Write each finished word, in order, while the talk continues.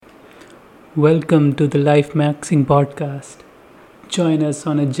Welcome to the Life Maxing podcast. Join us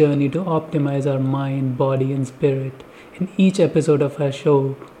on a journey to optimize our mind, body, and spirit. In each episode of our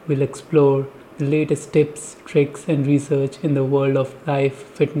show, we'll explore the latest tips, tricks, and research in the world of life,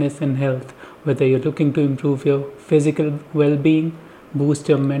 fitness, and health. Whether you're looking to improve your physical well being, boost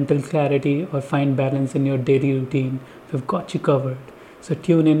your mental clarity, or find balance in your daily routine, we've got you covered. So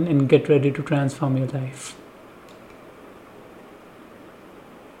tune in and get ready to transform your life.